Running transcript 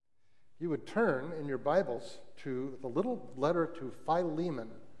you would turn in your Bibles to the little letter to Philemon,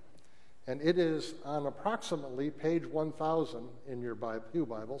 and it is on approximately page 1000 in your Pew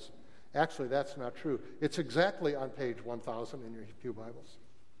Bibles. Actually, that's not true. It's exactly on page 1000 in your Pew Bibles.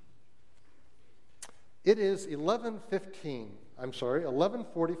 It is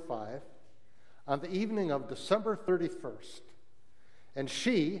 11:45 on the evening of December 31st, and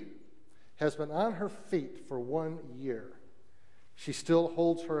she has been on her feet for 1 year. She still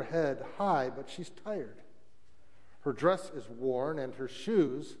holds her head high, but she's tired. Her dress is worn, and her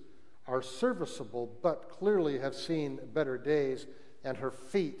shoes are serviceable, but clearly have seen better days, and her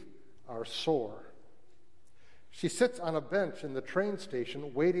feet are sore. She sits on a bench in the train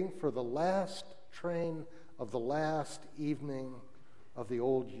station waiting for the last train of the last evening of the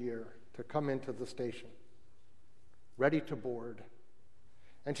old year to come into the station, ready to board.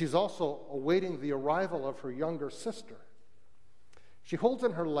 And she's also awaiting the arrival of her younger sister. She holds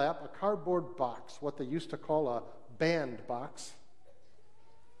in her lap a cardboard box, what they used to call a band box.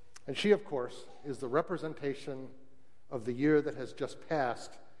 And she, of course, is the representation of the year that has just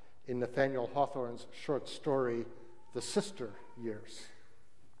passed in Nathaniel Hawthorne's short story, The Sister Years.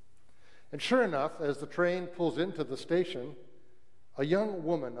 And sure enough, as the train pulls into the station, a young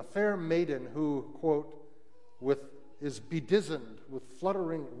woman, a fair maiden who, quote, is bedizened with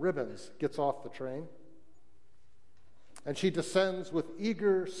fluttering ribbons, gets off the train. And she descends with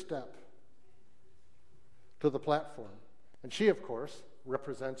eager step to the platform. And she, of course,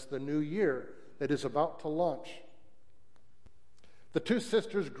 represents the new year that is about to launch. The two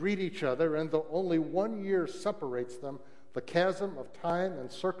sisters greet each other, and though only 1 year separates them, the chasm of time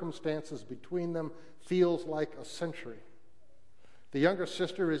and circumstances between them feels like a century. The younger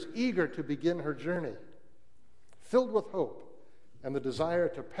sister is eager to begin her journey, filled with hope and the desire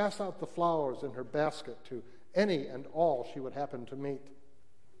to pass out the flowers in her basket to any and all she would happen to meet.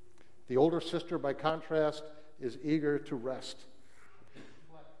 The older sister, by contrast, is eager to rest,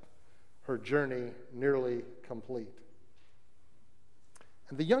 her journey nearly complete.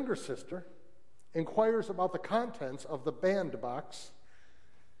 And the younger sister inquires about the contents of the band box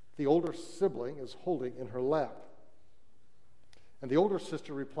the older sibling is holding in her lap. And the older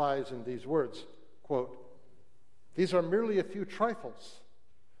sister replies in these words, quote, "These are merely a few trifles,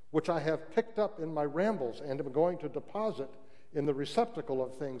 which I have picked up in my rambles and am going to deposit in the receptacle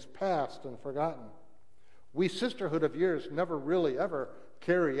of things past and forgotten. We sisterhood of years never really ever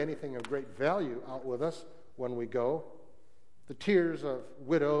carry anything of great value out with us when we go. The tears of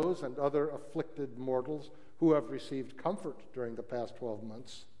widows and other afflicted mortals who have received comfort during the past 12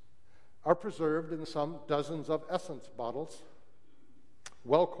 months are preserved in some dozens of essence bottles,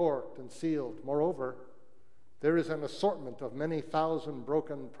 well corked and sealed. Moreover, there is an assortment of many thousand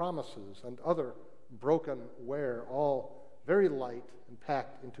broken promises and other broken ware, all very light and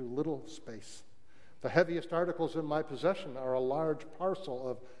packed into little space. The heaviest articles in my possession are a large parcel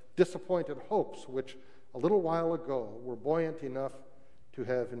of disappointed hopes, which a little while ago were buoyant enough to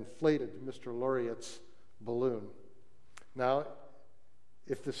have inflated Mr. Laureate's balloon." Now,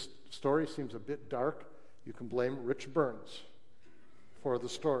 if this story seems a bit dark, you can blame Rich Burns for the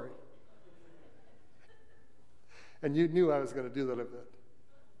story. And you knew I was going to do that a bit.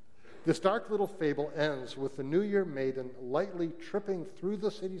 This dark little fable ends with the New Year maiden lightly tripping through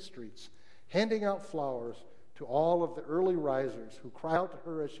the city streets, handing out flowers to all of the early risers who cry out to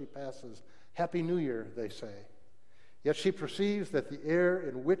her as she passes, "Happy New Year," they say. Yet she perceives that the air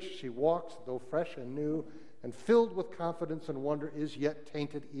in which she walks, though fresh and new and filled with confidence and wonder, is yet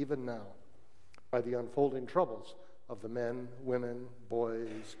tainted even now by the unfolding troubles of the men, women,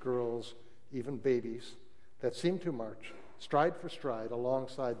 boys, girls, even babies that seem to march, stride for stride,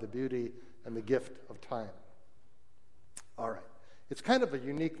 alongside the beauty and the gift of time. All right. It's kind of a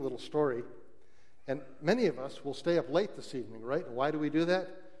unique little story, and many of us will stay up late this evening, right? And why do we do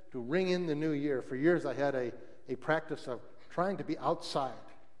that? To ring in the new year. For years I had a practice of trying to be outside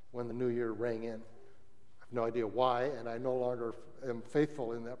when the new year rang in. I have no idea why, and I no longer am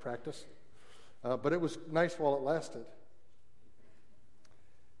faithful in that practice. But it was nice while it lasted.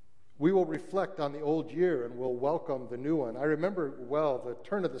 We will reflect on the old year and we'll welcome the new one. I remember well the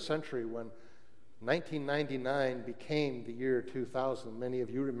turn of the century when 1999 became the year 2000. Many of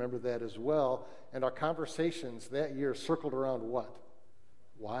you remember that as well. And our conversations that year circled around what?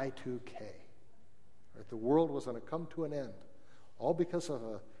 Y2K. Right? The world was going to come to an end, all because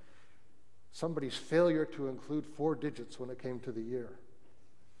of somebody's failure to include 4 digits when it came to the year.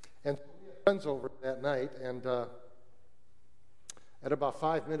 And we had friends over that night, and at about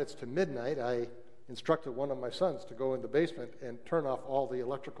 5 minutes to midnight, I instructed one of my sons to go in the basement and turn off all the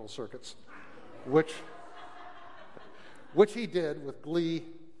electrical circuits, which he did with glee.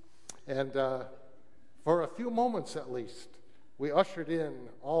 And for a few moments at least, we ushered in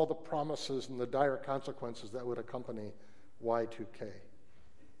all the promises and the dire consequences that would accompany Y2K.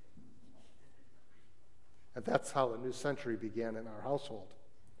 And that's how the new century began in our household.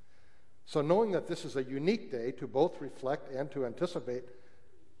 So knowing that this is a unique day to both reflect and to anticipate,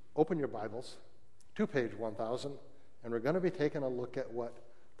 open your Bibles to page 1000, and we're going to be taking a look at what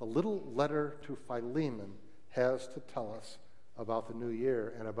the little letter to Philemon has to tell us about the new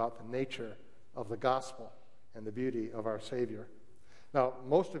year and about the nature of the gospel and the beauty of our Savior. Now,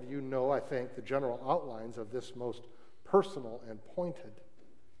 most of you know, I think, the general outlines of this most personal and pointed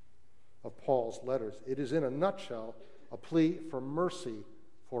of Paul's letters. It is, in a nutshell, a plea for mercy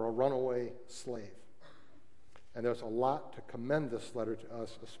for a runaway slave. And there's a lot to commend this letter to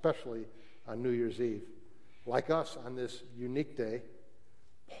us, especially on New Year's Eve. Like us on this unique day,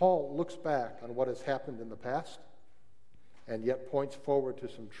 Paul looks back on what has happened in the past and yet points forward to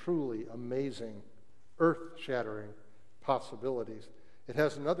some truly amazing, earth-shattering possibilities. It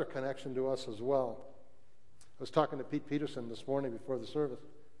has another connection to us as well. I was talking to Pete Peterson this morning before the service,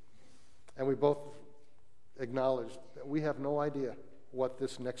 and we both acknowledged that we have no idea what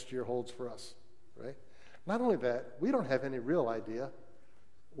this next year holds for us, right? Not only that, we don't have any real idea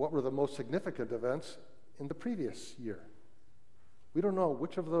what were the most significant events in the previous year. We don't know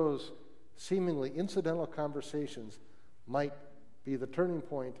which of those seemingly incidental conversations might be the turning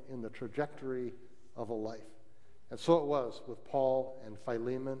point in the trajectory of a life. And so it was with Paul and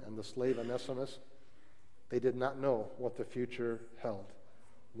Philemon and the slave Onesimus. They did not know what the future held.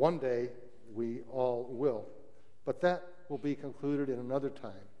 One day, we all will. But that will be concluded in another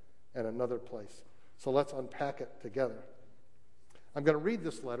time and another place. So let's unpack it together. I'm going to read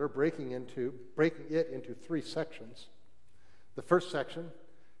this letter, breaking it into three sections. The first section,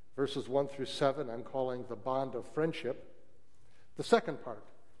 verses 1 through 7, I'm calling the bond of friendship. The second part,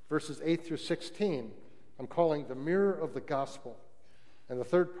 verses 8 through 16, I'm calling the mirror of the gospel. And the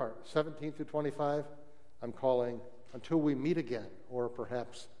third part, 17 through 25, I'm calling until we meet again, or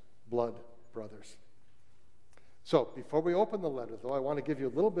perhaps blood brothers. So before we open the letter, though, I want to give you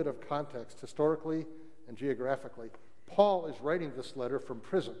a little bit of context historically and geographically. Paul is writing this letter from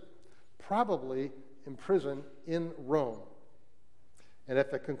prison, probably in prison in Rome. And at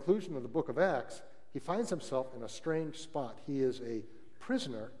the conclusion of the book of Acts, he finds himself in a strange spot. He is a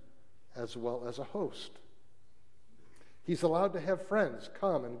prisoner as well as a host. He's allowed to have friends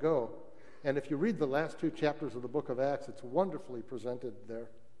come and go. And if you read the last two chapters of the book of Acts, it's wonderfully presented there.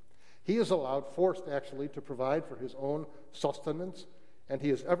 He is forced actually, to provide for his own sustenance, and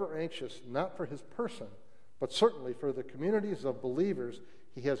he is ever anxious, not for his person, but certainly for the communities of believers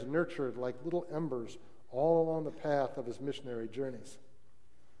he has nurtured like little embers all along the path of his missionary journeys.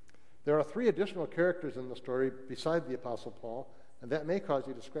 There are three additional characters in the story beside the Apostle Paul, and that may cause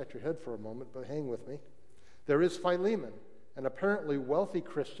you to scratch your head for a moment, but hang with me. There is Philemon, an apparently wealthy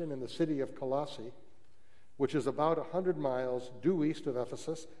Christian in the city of Colossae, which is about 100 miles due east of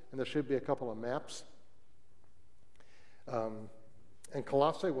Ephesus, and there should be a couple of maps. And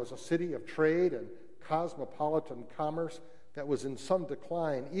Colossae was a city of trade and cosmopolitan commerce that was in some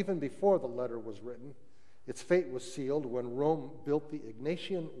decline even before the letter was written. Its fate was sealed when Rome built the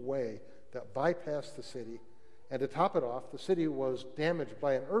Ignatian Way that bypassed the city. And to top it off, the city was damaged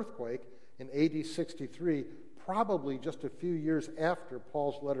by an earthquake in AD 63, probably just a few years after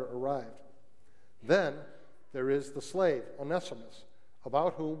Paul's letter arrived. Then there is the slave, Onesimus,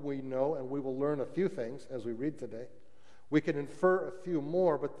 about whom we know, and we will learn a few things as we read today. We can infer a few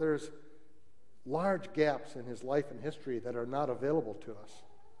more, but there's large gaps in his life and history that are not available to us.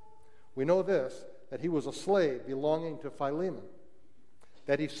 We know this, that he was a slave belonging to Philemon,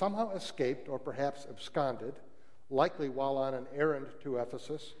 that he somehow escaped or perhaps absconded, likely while on an errand to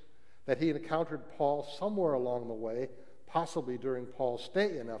Ephesus, that he encountered Paul somewhere along the way, possibly during Paul's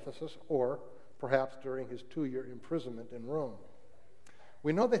stay in Ephesus, or perhaps during his 2-year imprisonment in Rome.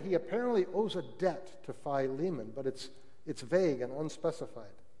 We know that he apparently owes a debt to Philemon, but it's vague and unspecified.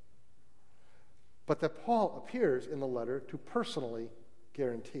 But that Paul appears in the letter to personally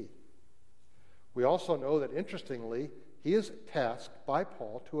guarantee. We also know that, interestingly, he is tasked by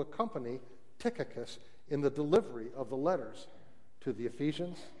Paul to accompany Tychicus in the delivery of the letters to the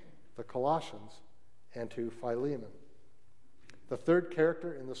Ephesians, the Colossians, and to Philemon. The third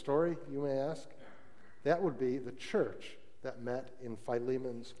character in the story, you may ask, that would be the church that met in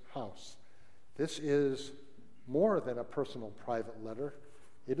Philemon's house. This is more than a personal private letter.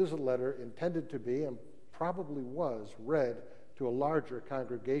 It is a letter intended to be, and probably was, read to a larger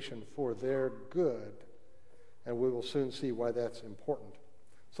congregation for their good. And we will soon see why that's important.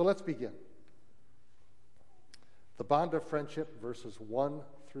 So let's begin. The bond of friendship, verses 1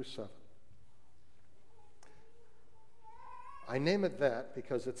 through 7. I name it that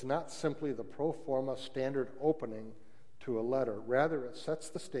because it's not simply the pro forma standard opening to a letter. Rather, it sets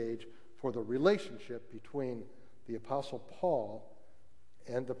the stage for the relationship between the Apostle Paul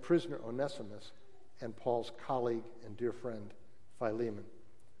and the prisoner Onesimus and Paul's colleague and dear friend Philemon.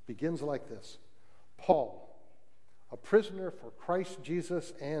 Begins like this: Paul, a prisoner for Christ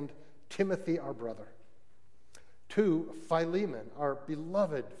Jesus, and Timothy, our brother. To Philemon, our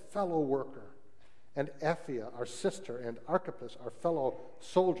beloved fellow worker, and Apphia, our sister, and Archippus, our fellow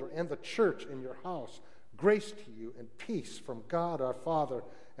soldier, and the church in your house. Grace to you and peace from God our Father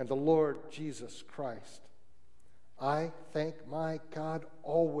and the Lord Jesus Christ. I thank my God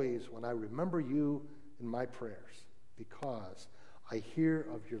always when I remember you in my prayers, because I hear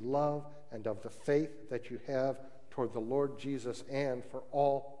of your love and of the faith that you have toward the Lord Jesus and for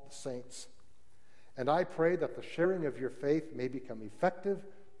all the saints. And I pray that the sharing of your faith may become effective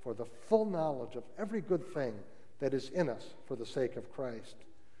for the full knowledge of every good thing that is in us for the sake of Christ.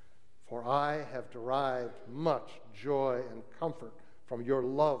 For I have derived much joy and comfort from your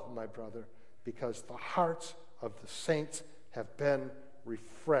love, my brother, because the hearts of the saints have been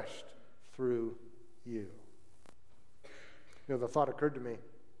refreshed through you. You know, the thought occurred to me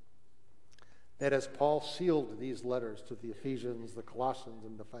that as Paul sealed these letters to the Ephesians, the Colossians,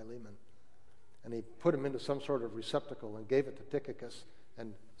 and the Philemon, and he put them into some sort of receptacle and gave it to Tychicus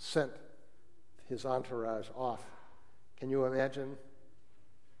and sent his entourage off, can you imagine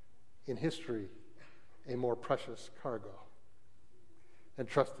in history a more precious cargo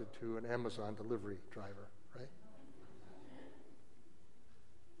entrusted to an Amazon delivery driver, right?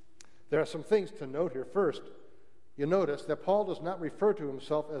 There are some things to note here. First, you notice that Paul does not refer to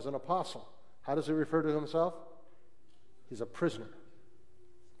himself as an apostle. How does he refer to himself? He's a prisoner.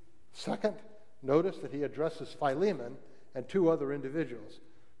 Second, notice that he addresses Philemon and two other individuals.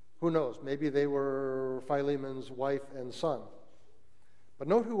 Who knows? Maybe they were Philemon's wife and son. But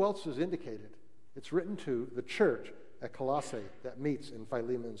note who else is indicated. It's written to the church at Colossae that meets in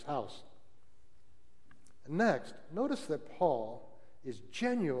Philemon's house. And next, notice that Paul is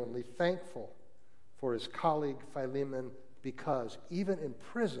genuinely thankful for his colleague Philemon, because even in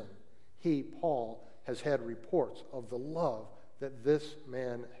prison, he, Paul, has had reports of the love that this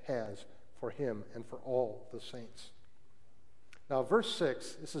man has for him and for all the saints. Now, verse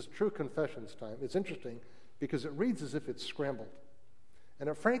 6, this is true confessions time. It's interesting because it reads as if it's scrambled.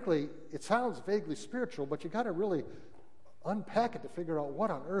 And frankly, it sounds vaguely spiritual, but you got to really unpack it to figure out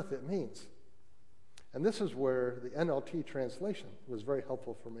what on earth it means. And this is where the NLT translation was very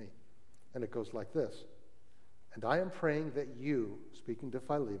helpful for me. And it goes like this: and I am praying that you, speaking to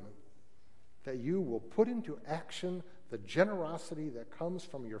Philemon, that you will put into action the generosity that comes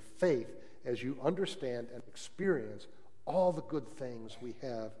from your faith as you understand and experience all the good things we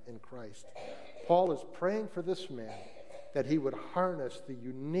have in Christ. Paul is praying for this man that he would harness the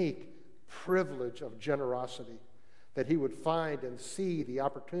unique privilege of generosity, that he would find and see the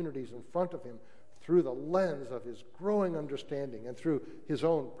opportunities in front of him through the lens of his growing understanding and through his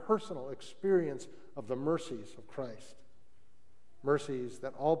own personal experience of the mercies of Christ, mercies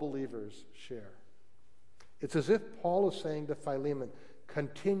that all believers share. It's as if Paul is saying to Philemon,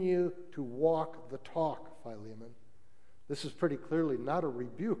 continue to walk the talk, Philemon. This is pretty clearly not a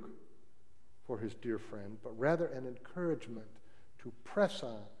rebuke for his dear friend, but rather an encouragement to press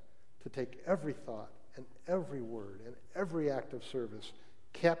on, to take every thought and every word and every act of service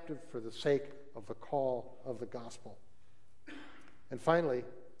captive for the sake of the call of the gospel. And finally,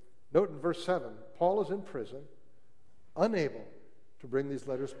 note in verse 7, Paul is in prison, unable to bring these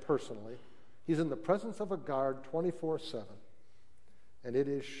letters personally. He's in the presence of a guard 24/7, and it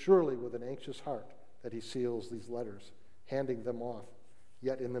is surely with an anxious heart that he seals these letters, handing them off.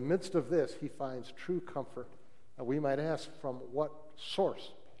 Yet in the midst of this, he finds true comfort. And we might ask, from what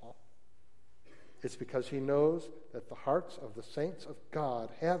source, Paul? It's because he knows that the hearts of the saints of God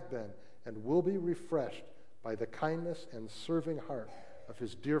have been and will be refreshed by the kindness and serving heart of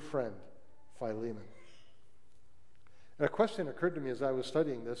his dear friend, Philemon. And a question occurred to me as I was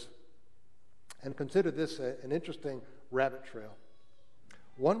studying this, and considered this an interesting rabbit trail.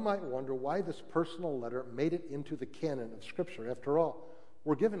 One might wonder why this personal letter made it into the canon of Scripture. After all,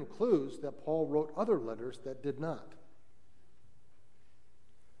 we're given clues that Paul wrote other letters that did not.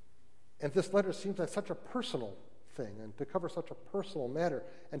 And this letter seems like such a personal thing and to cover such a personal matter.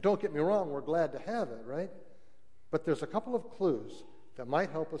 And don't get me wrong, we're glad to have it, right? But there's a couple of clues that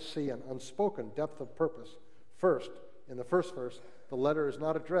might help us see an unspoken depth of purpose. First, in the first verse, the letter is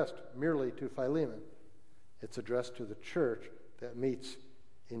not addressed merely to Philemon. It's addressed to the church that meets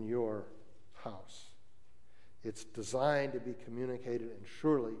in your house. It's designed to be communicated and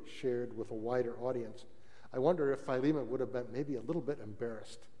surely shared with a wider audience. I wonder if Philemon would have been maybe a little bit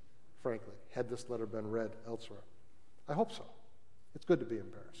embarrassed, frankly, had this letter been read elsewhere. I hope so. It's good to be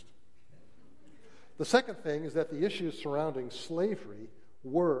embarrassed. The second thing is that the issues surrounding slavery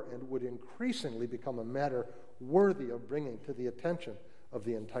were and would increasingly become a matter worthy of bringing to the attention of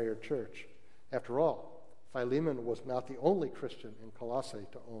the entire church. After all, Philemon was not the only Christian in Colossae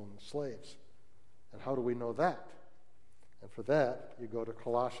to own slaves. And how do we know that? And for that, you go to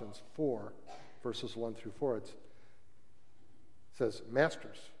Colossians 4, verses 1 through 4. It says,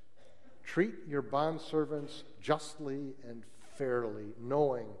 "Masters, treat your bondservants justly and fairly,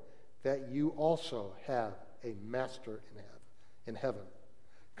 knowing that you also have a master in heaven.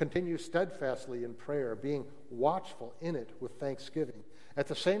 Continue steadfastly in prayer, being watchful in it with thanksgiving. At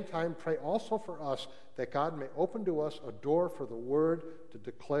the same time, pray also for us that God may open to us a door for the word to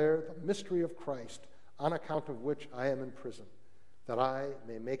declare the mystery of Christ, on account of which I am in prison, that I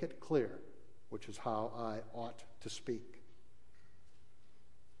may make it clear, which is how I ought to speak."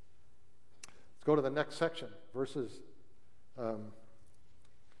 Let's go to the next section, verses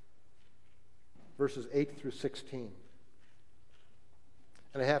 8 through 16.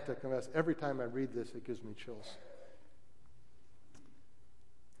 And I have to confess, every time I read this, it gives me chills.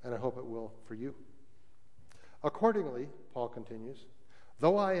 And I hope it will for you. "Accordingly," Paul continues,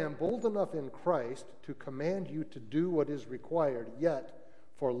 "though I am bold enough in Christ to command you to do what is required, yet,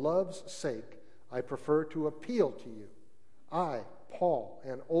 for love's sake, I prefer to appeal to you. I, Paul,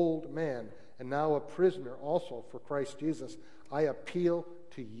 an old man, and now a prisoner also for Christ Jesus, I appeal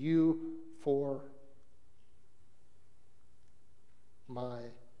to you for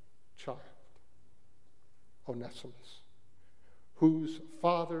my child, Onesimus, whose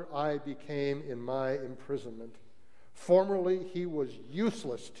father I became in my imprisonment. Formerly he was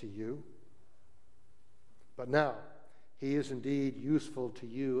useless to you, but now he is indeed useful to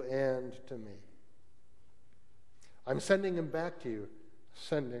you and to me. I'm sending him back to you,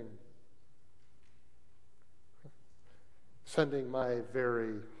 sending my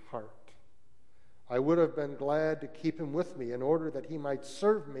very heart. I would have been glad to keep him with me in order that he might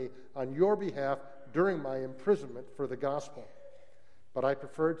serve me on your behalf during my imprisonment for the gospel. But I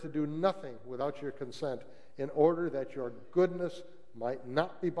preferred to do nothing without your consent, in order that your goodness might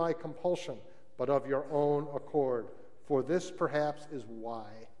not be by compulsion, but of your own accord. For this perhaps is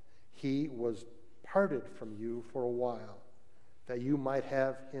why he was parted from you for a while, that you might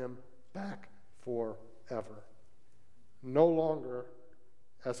have him back forever, no longer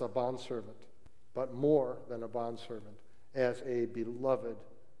as a bondservant, but more than a bondservant, as a beloved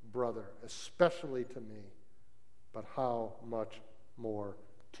brother, especially to me, but how much more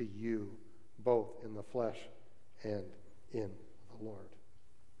to you, both in the flesh and in the Lord."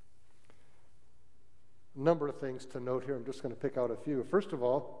 A number of things to note here. I'm just going to pick out a few. First of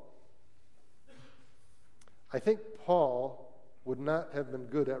all, I think Paul would not have been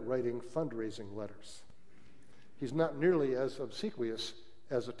good at writing fundraising letters. He's not nearly as obsequious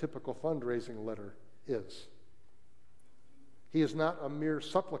as a typical fundraising letter is. He is not a mere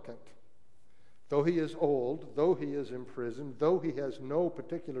supplicant. Though he is old, though he is imprisoned, though he has no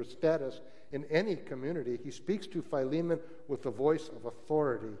particular status in any community, he speaks to Philemon with the voice of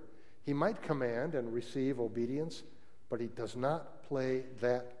authority. He might command and receive obedience, but he does not play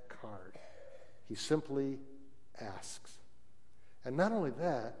that card. He simply asks. And not only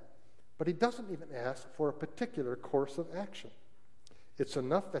that, but he doesn't even ask for a particular course of action. It's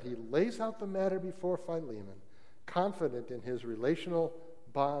enough that he lays out the matter before Philemon, confident in his relational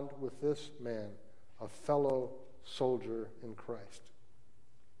bond with this man, a fellow soldier in Christ.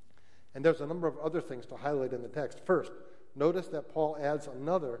 And there's a number of other things to highlight in the text. First, notice that Paul adds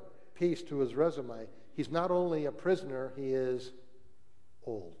another piece to his resume. He's not only a prisoner, he is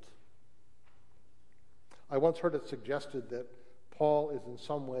old. I once heard it suggested that Paul is in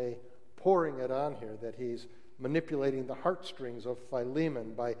some way pouring it on here, that he's manipulating the heartstrings of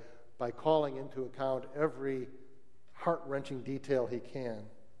Philemon by calling into account every heart-wrenching detail he can.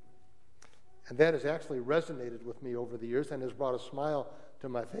 And that has actually resonated with me over the years and has brought a smile to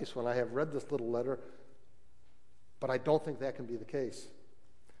my face when I have read this little letter, but I don't think that can be the case.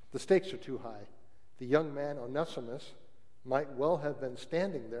 The stakes are too high. The young man, Onesimus, might well have been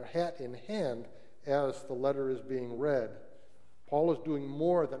standing there, hat in hand, as the letter is being read. Paul is doing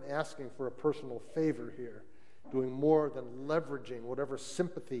more than asking for a personal favor here, doing more than leveraging whatever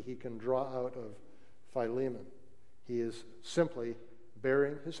sympathy he can draw out of Philemon. He is simply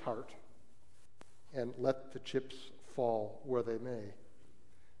bearing his heart and let the chips fall where they may.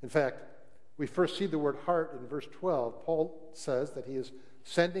 In fact, we first see the word heart in verse 12. Paul says that he is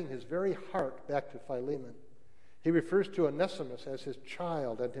sending his very heart back to Philemon. He refers to Onesimus as his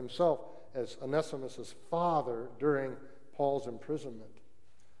child and himself as Onesimus' father during Paul's imprisonment.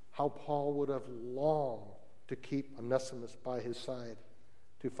 How Paul would have longed to keep Onesimus by his side,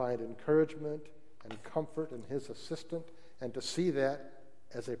 to find encouragement and comfort in his assistant, and to see that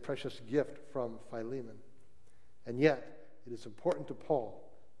as a precious gift from Philemon. And yet, it is important to Paul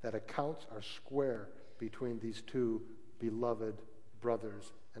that accounts are square between these two beloved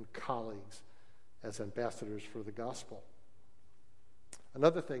brothers and colleagues as ambassadors for the gospel.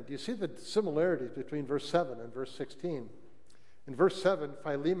 Another thing, do you see the similarities between verse 7 and verse 16? In verse 7,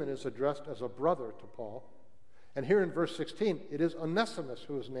 Philemon is addressed as a brother to Paul. And here in verse 16, it is Onesimus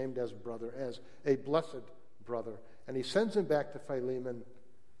who is named as brother, as a blessed brother. And he sends him back to Philemon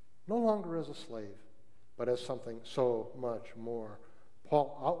no longer as a slave, but as something so much more.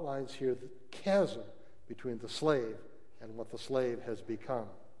 Paul outlines here the chasm between the slave and what the slave has become.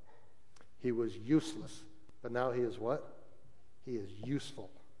 He was useless, but now he is what? He is useful.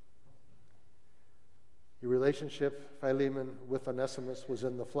 Your relationship, Philemon, with Onesimus was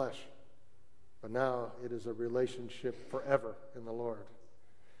in the flesh, but now it is a relationship forever in the Lord.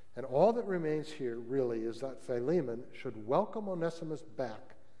 And all that remains here really is that Philemon should welcome Onesimus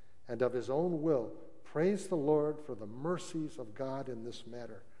back and of his own will praise the Lord for the mercies of God in this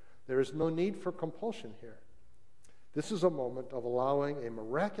matter. There is no need for compulsion here. This is a moment of allowing a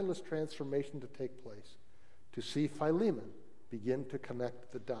miraculous transformation to take place, to see Philemon begin to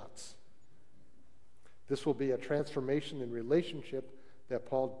connect the dots. This will be a transformation in relationship that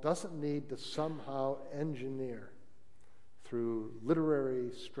Paul doesn't need to somehow engineer through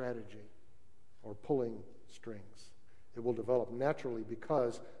literary strategy or pulling strings. It will develop naturally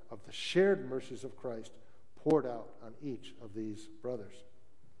because of the shared mercies of Christ poured out on each of these brothers.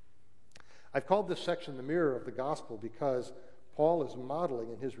 I've called this section the mirror of the gospel because Paul is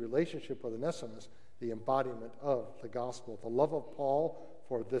modeling in his relationship with Onesimus the embodiment of the gospel. The love of Paul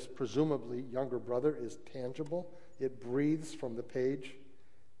for this presumably younger brother is tangible. It breathes from the page.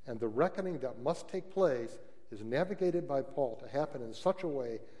 And the reckoning that must take place is navigated by Paul to happen in such a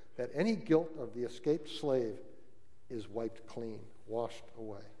way that any guilt of the escaped slave is wiped clean, washed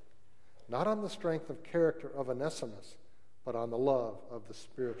away. Not on the strength of character of Onesimus, but on the love of the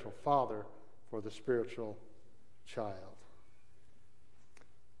spiritual father for the spiritual child.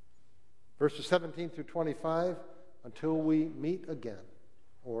 Verses 17 through 25, until we meet again,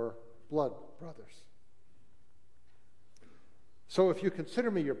 or blood brothers. So if you consider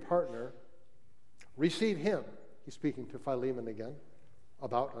me your partner, receive him. He's speaking to Philemon again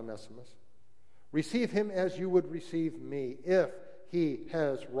about Onesimus. Receive him as you would receive me if he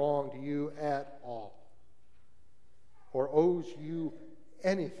has wronged you at all or owes you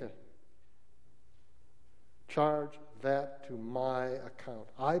anything. Charge that to my account.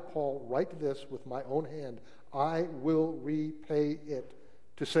 I, Paul, write this with my own hand. I will repay it,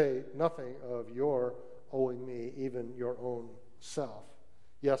 to say nothing of your owing me even your own self.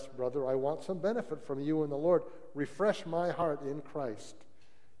 Yes, brother, I want some benefit from you in the Lord. Refresh my heart in Christ.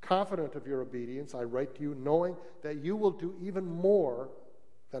 Confident of your obedience, I write to you, knowing that you will do even more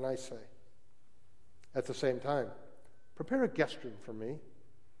than I say. At the same time, prepare a guest room for me,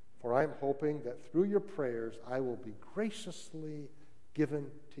 for I am hoping that through your prayers I will be graciously given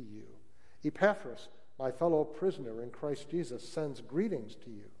to you. Epaphras, my fellow prisoner in Christ Jesus, sends greetings to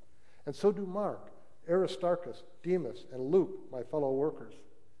you, and so do Mark, Aristarchus, Demas, and Luke, my fellow workers.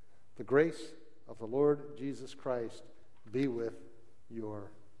 The grace of the Lord Jesus Christ be with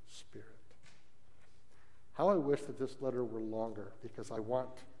your spirit. How I wish that this letter were longer, because I want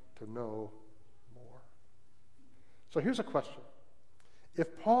to know more. So here's a question.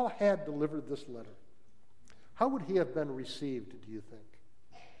 If Paul had delivered this letter, how would he have been received, do you think?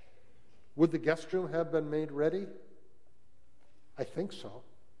 Would the guest room have been made ready? I think so,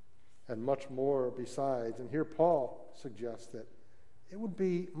 and much more besides. And here Paul suggests that it would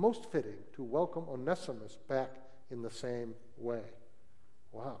be most fitting to welcome Onesimus back in the same way.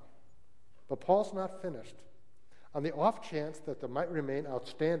 Wow. But Paul's not finished. On the off chance that there might remain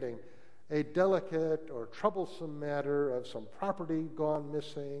outstanding a delicate or troublesome matter of some property gone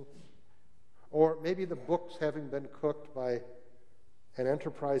missing, or maybe the books having been cooked by an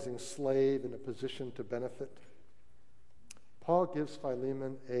enterprising slave in a position to benefit, Paul gives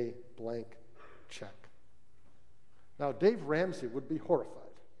Philemon a blank check. Now, Dave Ramsey would be horrified,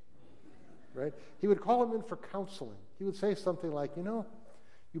 right? He would call him in for counseling. He would say something like,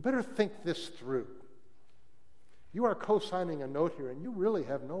 you better think this through. You are co-signing a note here, and you really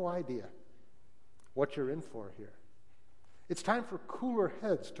have no idea what you're in for here. It's time for cooler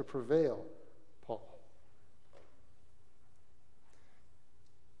heads to prevail, Paul.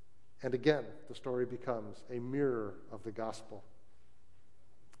 And again, the story becomes a mirror of the gospel.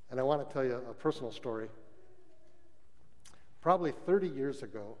 And I want to tell you a personal story. Probably 30 years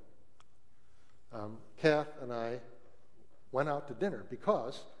ago, Kath and I went out to dinner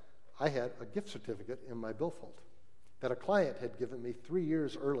because I had a gift certificate in my billfold that a client had given me 3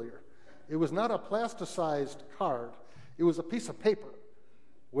 years earlier. It was not a plasticized card. It was a piece of paper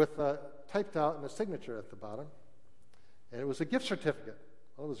with typed out and a signature at the bottom. And it was a gift certificate.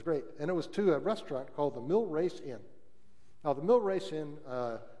 Well, it was great. And it was to a restaurant called the Mill Race Inn. Now, the Mill Race Inn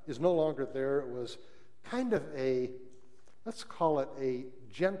is no longer there. It was kind of let's call it a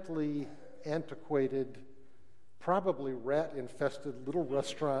gently antiquated, probably rat-infested little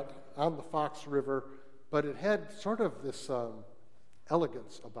restaurant on the Fox River, but it had sort of this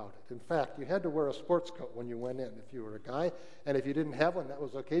elegance about it. In fact, you had to wear a sports coat when you went in if you were a guy, and if you didn't have one, that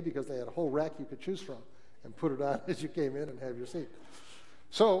was okay because they had a whole rack you could choose from and put it on as you came in and have your seat.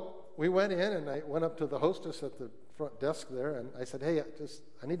 So we went in, and I went up to the hostess at the front desk there, and I said, hey,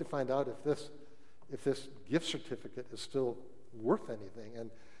 I need to find out if this gift certificate is still worth anything. And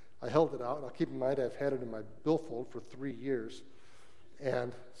I held it out, and I'll keep in mind I've had it in my billfold for 3 years.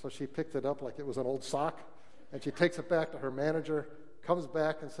 And so she picked it up like it was an old sock, and she takes it back to her manager, comes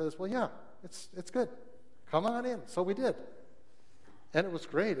back and says, well, yeah, it's good. Come on in. So we did. And it was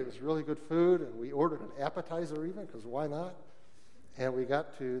great. It was really good food, and we ordered an appetizer even, because why not? And we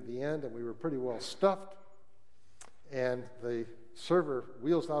got to the end, and we were pretty well stuffed, and the server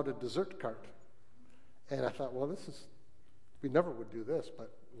wheels out a dessert cart. And I thought, well, we never would do this,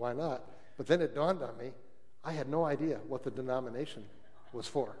 but why not? But then it dawned on me, I had no idea what the denomination was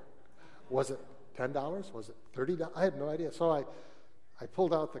for. Was it $10? Was it $30? I had no idea. So I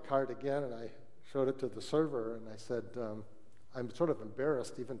pulled out the card again, and I showed it to the server, and I said, I'm sort of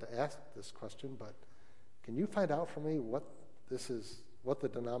embarrassed even to ask this question, but can you find out for me what the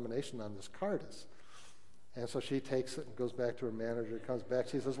denomination on this card is? And so she takes it and goes back to her manager, comes back.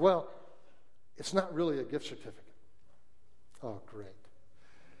 She says, well, it's not really a gift certificate. Oh, great.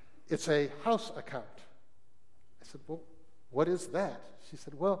 It's a house account. I said, well, what is that? She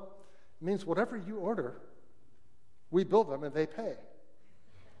said, well, it means whatever you order, we bill them and they pay.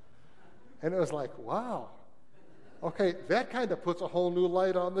 And it was like, wow. Okay, that kind of puts a whole new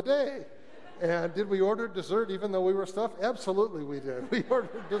light on the day. And did we order dessert even though we were stuffed? Absolutely we did. We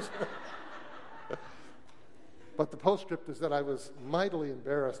ordered dessert. But the postscript is that I was mightily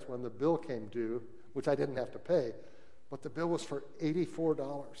embarrassed when the bill came due, which I didn't have to pay, but the bill was for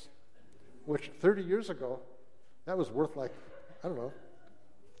 $84, which 30 years ago, that was worth like, I don't know,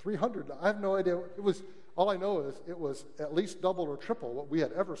 $300. I have no idea. All I know is it was at least double or triple what we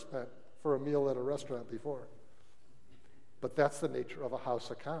had ever spent for a meal at a restaurant before. But that's the nature of a house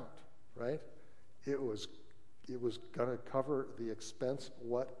account, right? It was going to cover the expense,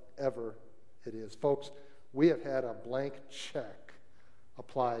 whatever it is. Folks, we have had a blank check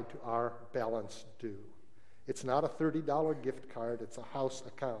applied to our balance due. It's not a $30 gift card, it's a house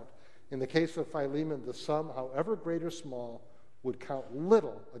account. In the case of Philemon, the sum, however great or small, would count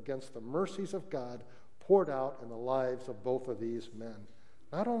little against the mercies of God poured out in the lives of both of these men,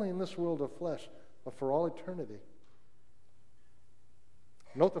 not only in this world of flesh, but for all eternity.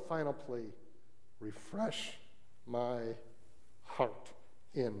 Note the final plea, refresh my heart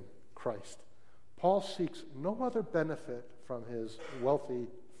in Christ. Paul seeks no other benefit from his wealthy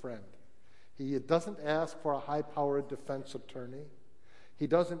friend. He doesn't ask for a high-powered defense attorney. He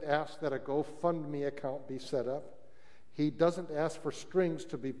doesn't ask that a GoFundMe account be set up. He doesn't ask for strings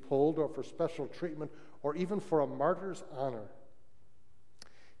to be pulled or for special treatment or even for a martyr's honor.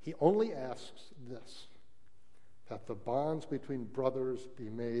 He only asks this, that the bonds between brothers be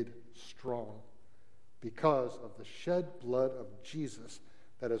made strong because of the shed blood of Jesus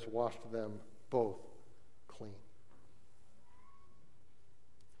that has washed them both clean.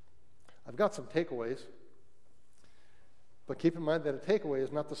 I've got some takeaways, but keep in mind that a takeaway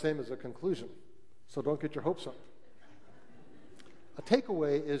is not the same as a conclusion, so don't get your hopes up. A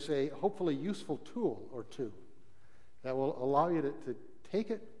takeaway is a hopefully useful tool or two that will allow you to take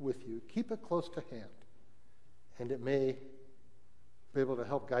it with you, keep it close to hand, and it may be able to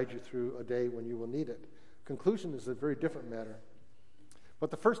help guide you through a day when you will need it. Conclusion is a very different matter.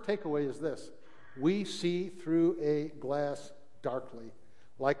 But the first takeaway is this: we see through a glass darkly.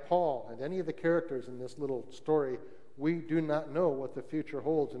 Like Paul and any of the characters in this little story, we do not know what the future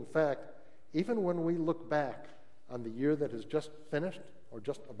holds. In fact, even when we look back on the year that has just finished or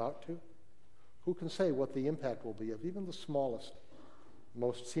just about to, who can say what the impact will be of even the smallest,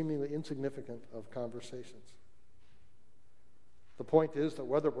 most seemingly insignificant of conversations? The point is that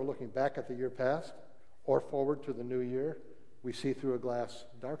whether we're looking back at the year past or forward to the new year, we see through a glass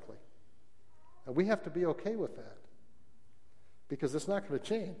darkly. And we have to be okay with that because it's not going to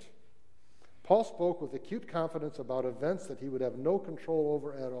change. Paul spoke with acute confidence about events that he would have no control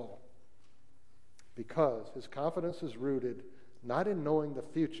over at all because his confidence is rooted not in knowing the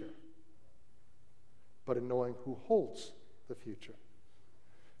future, but in knowing who holds the future.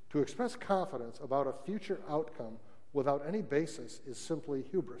 To express confidence about a future outcome without any basis is simply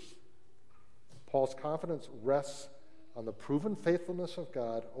hubris. Paul's confidence rests on the proven faithfulness of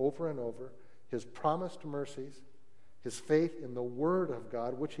God over and over, his promised mercies, his faith in the Word of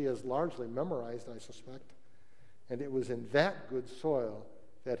God, which he has largely memorized, I suspect, and it was in that good soil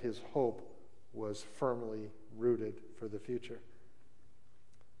that his hope was firmly rooted for the future.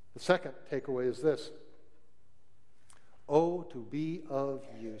 The second takeaway is this: oh, to be of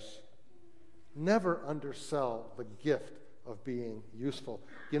use. Never undersell the gift of being useful.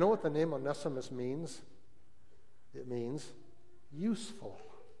 You know what the name Onesimus means? It means useful.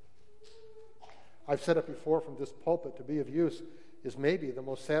 I've said it before from this pulpit, to be of use is maybe the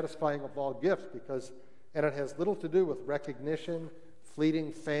most satisfying of all gifts and it has little to do with recognition,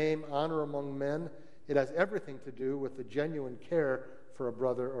 fleeting fame, honor among men. It has everything to do with the genuine care for a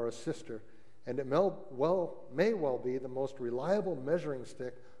brother or a sister. And it may well be the most reliable measuring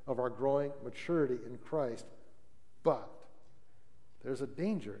stick of our growing maturity in Christ. But there's a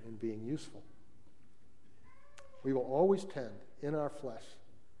danger in being useful. We will always tend, in our flesh,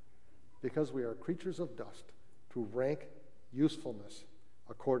 because we are creatures of dust, to rank usefulness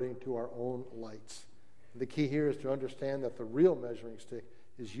according to our own lights. And the key here is to understand that the real measuring stick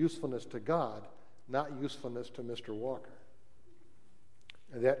is usefulness to God, not usefulness to Mr. Walker.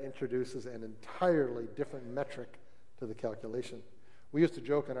 And that introduces an entirely different metric to the calculation. We used to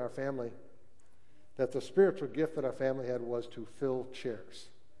joke in our family that the spiritual gift that our family had was to fill chairs.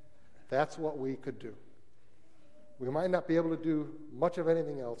 That's what we could do. We might not be able to do much of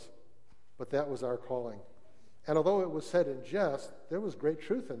anything else, but that was our calling. And although it was said in jest, there was great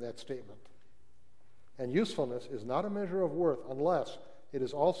truth in that statement. And usefulness is not a measure of worth unless it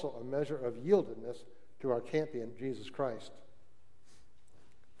is also a measure of yieldedness to our champion, Jesus Christ.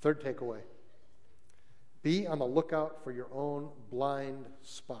 Third takeaway: be on the lookout for your own blind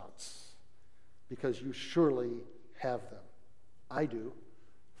spots, because you surely have them. I do.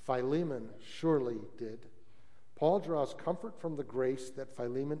 Philemon surely did. Paul draws comfort from the grace that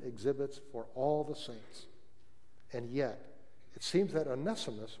Philemon exhibits for all the saints. And yet, it seems that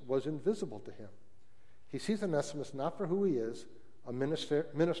Onesimus was invisible to him. He sees Onesimus not for who he is, a minister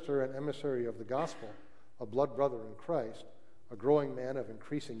and emissary of the gospel, a blood brother in Christ, a growing man of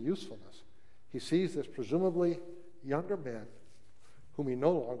increasing usefulness. He sees this presumably younger man, whom he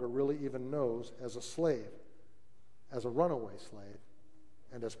no longer really even knows, as a slave, as a runaway slave,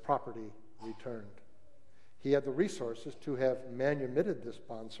 and as property returned. He had the resources to have manumitted this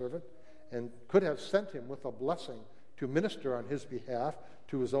bondservant and could have sent him with a blessing to minister on his behalf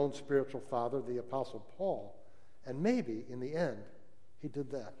to his own spiritual father, the Apostle Paul. And maybe, in the end, he did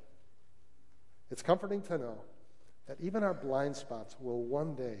that. It's comforting to know that even our blind spots will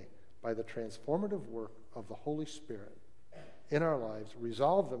one day, by the transformative work of the Holy Spirit in our lives,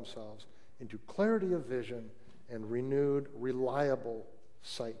 resolve themselves into clarity of vision and renewed, reliable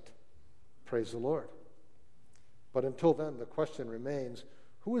sight. Praise the Lord. But until then, the question remains,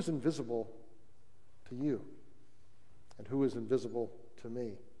 who is invisible to you? And who is invisible to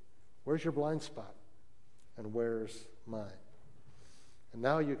me? Where's your blind spot? And where's mine? And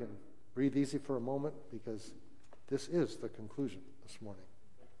now you can breathe easy for a moment, because this is the conclusion this morning.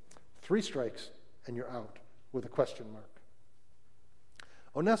 3 strikes and you're out with a question mark.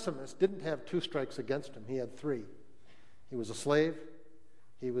 Onesimus didn't have 2 strikes against him. He had 3. He was a slave,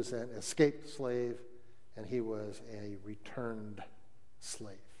 he was an escaped slave, and he was a returned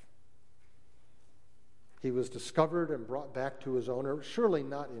slave. He was discovered and brought back to his owner, surely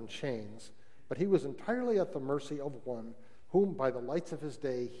not in chains, but he was entirely at the mercy of one whom, by the lights of his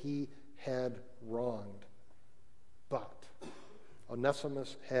day, he had wronged. But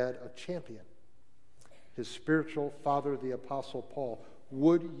Onesimus had a champion, his spiritual father, the Apostle Paul.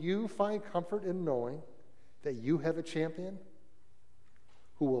 Would you find comfort in knowing that you have a champion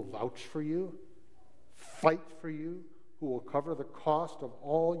who will vouch for you, fight for you, who will cover the cost of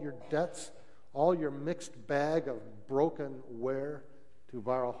all your debts, all your mixed bag of broken ware, to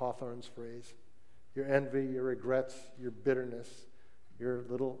borrow Hawthorne's phrase, your envy, your regrets, your bitterness, your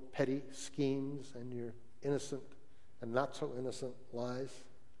little petty schemes, and your innocent and not so innocent lies?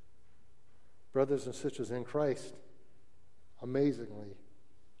 Brothers and sisters in Christ, amazingly,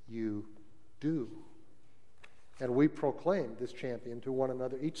 you do. And we proclaim this champion to one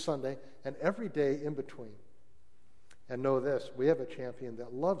another each Sunday and every day in between. And know this, we have a champion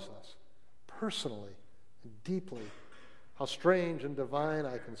that loves us personally and deeply. How strange and divine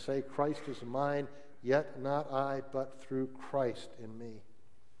I can say, Christ is mine, yet not I, but through Christ in me.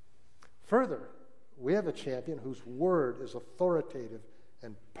 Further, we have a champion whose word is authoritative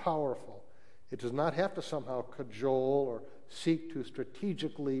and powerful. It does not have to somehow cajole or seek to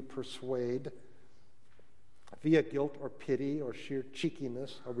strategically persuade via guilt or pity or sheer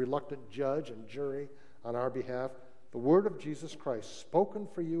cheekiness, a reluctant judge and jury on our behalf. The word of Jesus Christ, spoken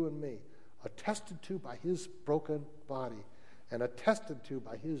for you and me, attested to by his broken body, and attested to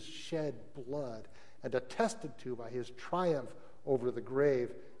by his shed blood, and attested to by his triumph over the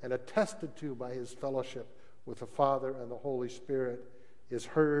grave, and attested to by his fellowship with the Father and the Holy Spirit, is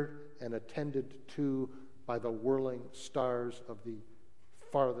heard and attended to by the whirling stars of the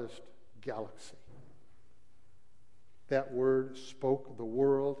farthest galaxy. That word spoke the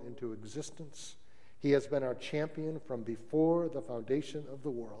world into existence. He has been our champion from before the foundation of the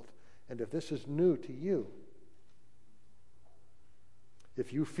world. And if this is new to you,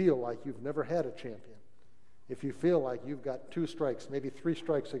 if you feel like you've never had a champion, if you feel like you've got 2 strikes, maybe 3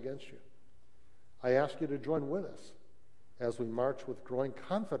 strikes against you, I ask you to join with us as we march with growing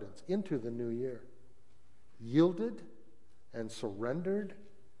confidence into the new year, yielded and surrendered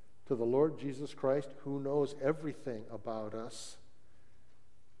to the Lord Jesus Christ, who knows everything about us,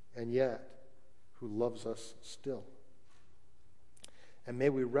 and yet who loves us still. And may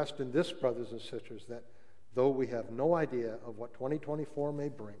we rest in this, brothers and sisters, that though we have no idea of what 2024 may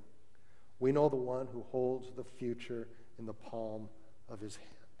bring, we know the one who holds the future in the palm of his hand.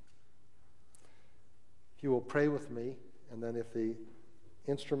 If you will pray with me, and then if the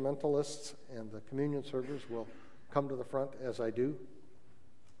instrumentalists and the communion servers will come to the front as I do.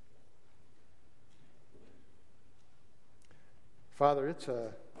 Father, it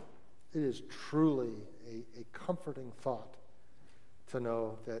is truly a comforting thought to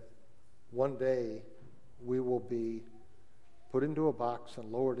know that one day we will be put into a box and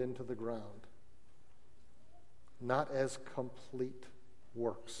lowered into the ground, not as complete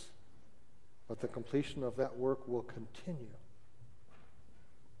works, but the completion of that work will continue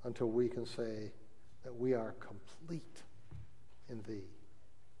until we can say that we are complete in thee.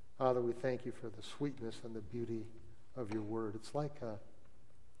 Father, we thank you for the sweetness and the beauty of your word. It's like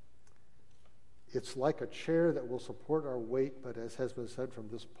a chair that will support our weight, but as has been said from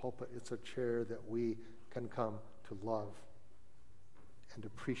this pulpit, it's a chair that we can come to love and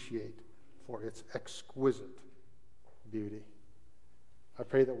appreciate for its exquisite beauty. I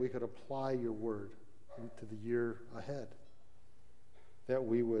pray that we could apply your word into the year ahead, that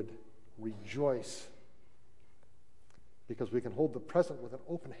we would rejoice because we can hold the present with an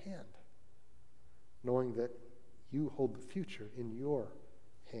open hand, knowing that you hold the future in your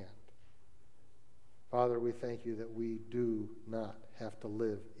hand. Father, we thank you that we do not have to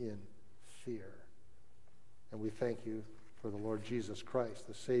live in fear. And we thank you for the Lord Jesus Christ,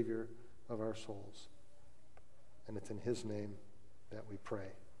 the Savior of our souls. And it's in his name that we pray.